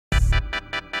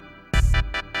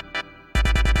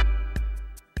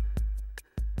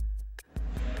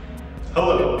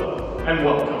Hello, and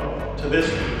welcome to this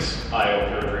week's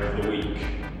Eye-Opener Drink of the Week.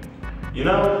 You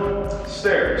know,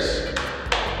 stairs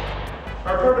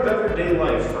are part of everyday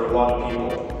life for a lot of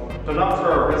people, but not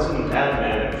for our resident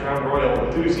adman and Crown Royal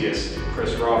enthusiast,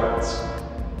 Chris Roberts.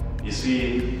 You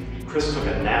see, Chris took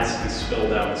a nasty spill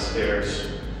down the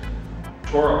stairs,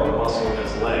 tore up a muscle in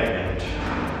his leg,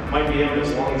 and might be out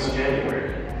as long as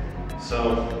January.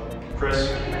 So, Chris,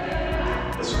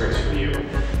 this drink's for you.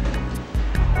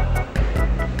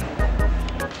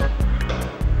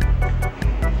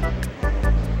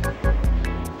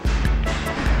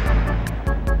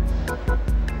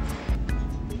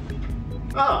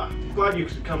 Glad you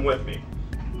could come with me.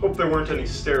 Hope there weren't any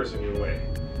stairs in your way.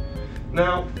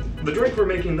 Now, the drink we're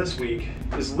making this week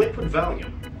is liquid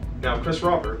valium. Now, Chris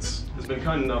Roberts has been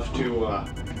kind enough to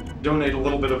donate a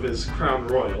little bit of his Crown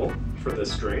Royal for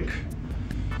this drink,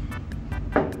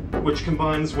 which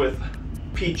combines with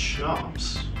peach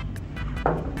schnapps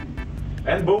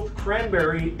and both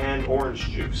cranberry and orange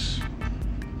juice.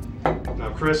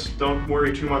 Now, Chris, don't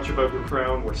worry too much about your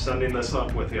Crown. We're sending this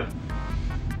up with you.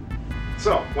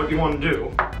 So, what you want to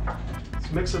do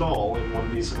is mix it all in one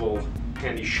of these little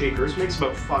handy shakers. Makes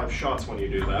about 5 shots when you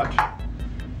do that.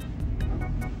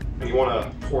 And you want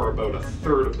to pour about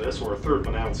 1/3 of this, or 1/3 of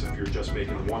an ounce if you're just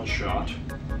making one shot.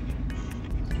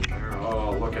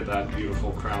 Oh, look at that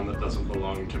beautiful Crown that doesn't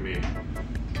belong to me.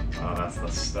 Oh, that's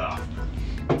the stuff.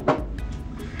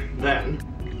 Then,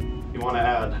 you want to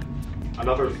add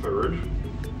another 1/3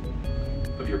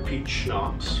 of your peach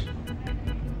schnapps.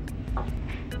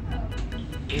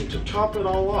 And to top it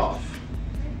all off,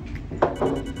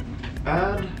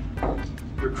 add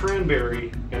your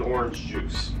cranberry and orange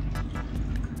juice.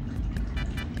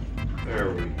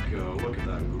 There we go. Look at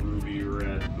that ruby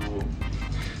red.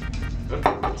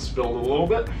 It spilled a little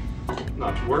bit.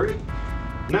 Not to worry.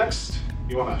 Next,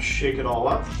 you want to shake it all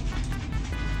up.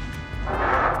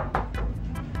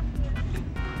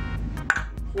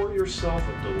 Pour yourself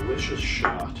a delicious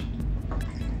shot.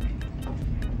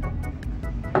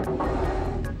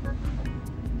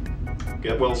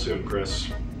 Get well soon,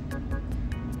 Chris.